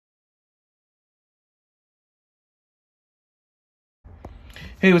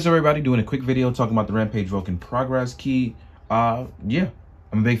Hey, what's up everybody? Doing a quick video talking about the Rampage Vulcan Progrise key. Yeah,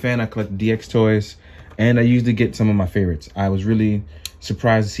 I'm a big fan. I collect DX toys and I usually get some of my favorites. I was really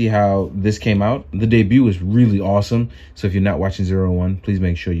surprised to see how this came out. The debut was really awesome. So if you're not watching 0-1, please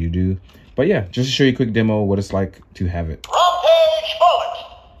make sure you do. But yeah, just to show you a quick demo of what it's like to have it. Rampage bullet.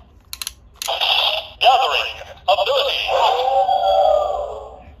 Gathering ability.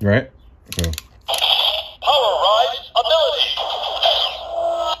 Right? So Power rise ability.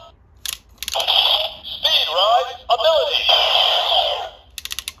 Speed rise ability.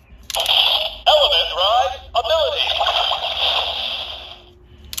 Element rise ability.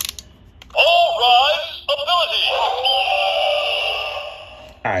 All rise ability.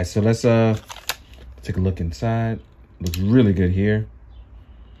 alright, so let's take a look inside. Looks really good here.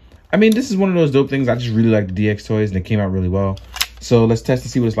 I mean, this is one of those dope things. I just really like the DX toys and it came out really well. So let's test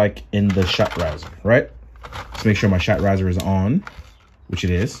and see what it's like in the shot riser, right? Let's make sure my shot riser is on, which it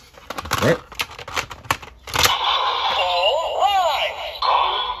is, right? All rise.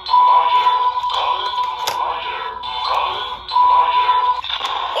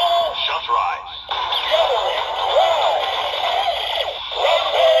 All shot rise. Gathering round.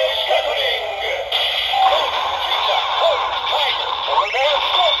 Rampage gathering. Tiger, Tornado,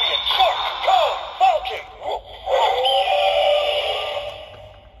 Scorpion, Shark, Cone, Falcon.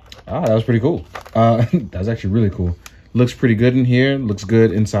 Oh, that was pretty cool. That was actually really cool. Looks pretty good in here. Looks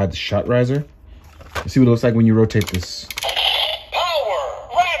good inside the shot riser. Let's see what it looks like when you rotate this. Power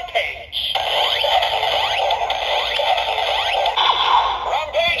Rampage.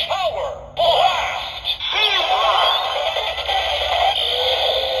 Rampage power. Blast.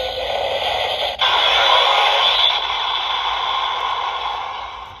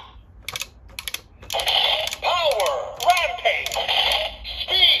 Power Rampage.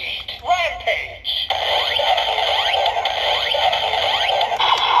 Speed Rampage.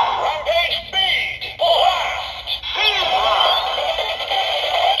 Rampage speed. Blast.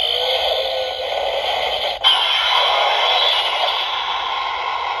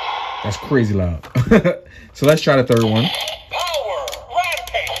 That's crazy loud. So let's try the third one. Power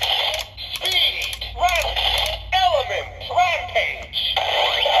Rampage. Speed Rampage. Element Rampage.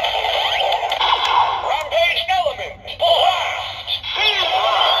 Rampage element. Blast.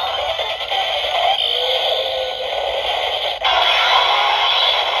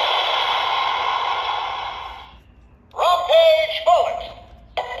 Rampage bullet.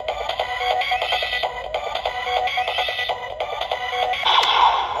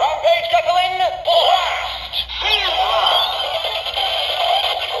 Rampage Gatling. Blast.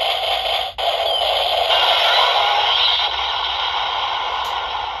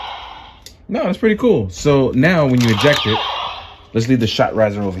 No, that's pretty cool. So now when you eject it, let's leave the shot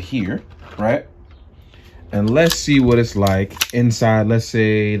riser over here, right? And let's see what it's like inside, let's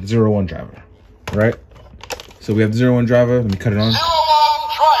say, the 0-1 driver, right? So we have the 0-1 driver. Let me cut it on.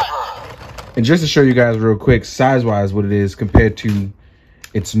 0-1 driver. And just to show you guys real quick, size-wise, what it is compared to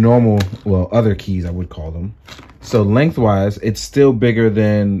its normal, well, other keys, I would call them. So lengthwise, it's still bigger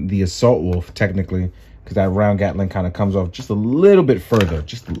than the Assault Wolf, technically, because that round Gatling kind of comes off just a little bit further,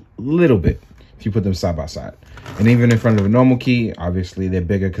 just a little bit, if you put them side by side. And even in front of a normal key, obviously, they're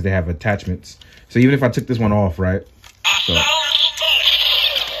bigger because they have attachments. So even if I took this one off, right? So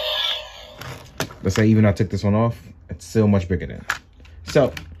let's say even I took this one off, it's still much bigger than.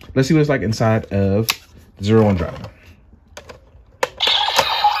 So let's see what it's like inside of the 0-1 driver.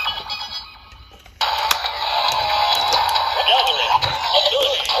 Gathering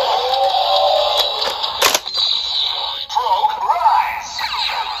ability. Progrise.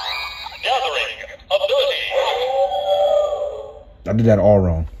 Gathering ability. I did that all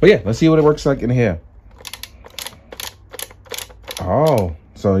wrong. But yeah, let's see what it works like in here. Oh,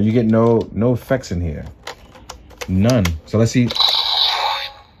 so you get no effects in here. None. So let's see.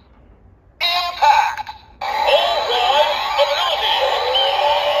 Impact. All rise ability.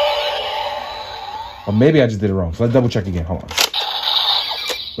 Or maybe I just did it wrong. So let's double check again. Hold on.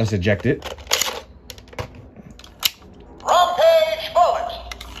 Let's eject it. Rampage bullet.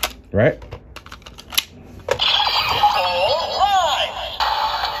 Right? All rise.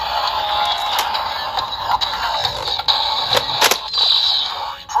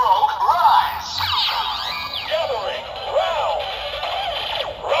 Progrise. Gathering round.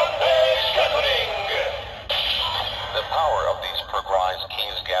 Rampage gathering. The power of these Progrise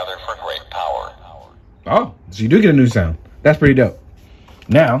keys gather for great power. Oh, so you do get a new sound. That's pretty dope.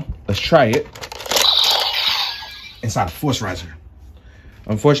 Now, let's try it inside a Force Riser.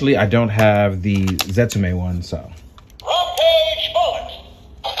 Unfortunately, I don't have the Zetsume one, so. Rampage bullet.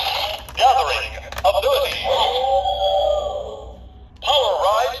 Gathering ability. Power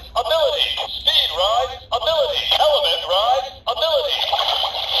rise.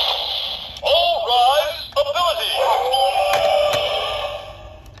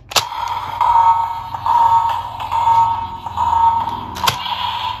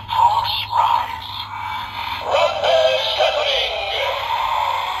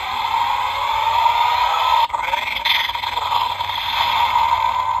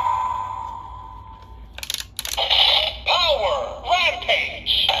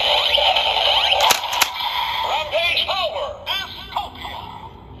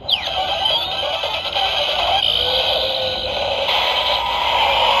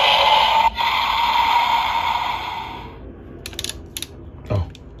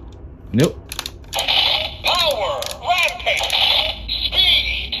 Nope. Power, Rampage.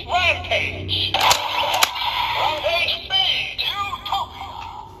 Speed, Rampage. Rampage speed, Utopia.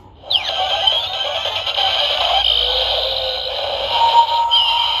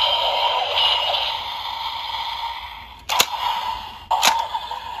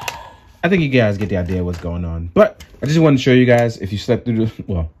 I think you guys get the idea of what's going on. But I just wanted to show you guys, if you slept through the,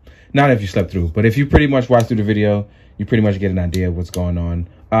 well, not if you slept through, but if you pretty much watched through the video, you pretty much get an idea of what's going on.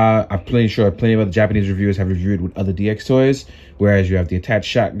 I'm pretty sure plenty of other Japanese reviewers have reviewed with other DX toys, whereas you have the attached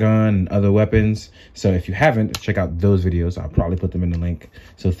shotgun and other weapons. So if you haven't, check out those videos. I'll probably put them in the link.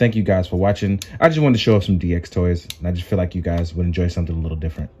 So thank you guys for watching. I just wanted to show off some DX toys, and I just feel like you guys would enjoy something a little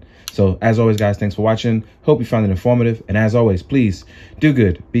different. So as always, guys, thanks for watching. Hope you found it informative. And as always, please do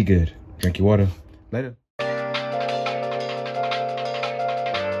good, be good. Drink your water. Later.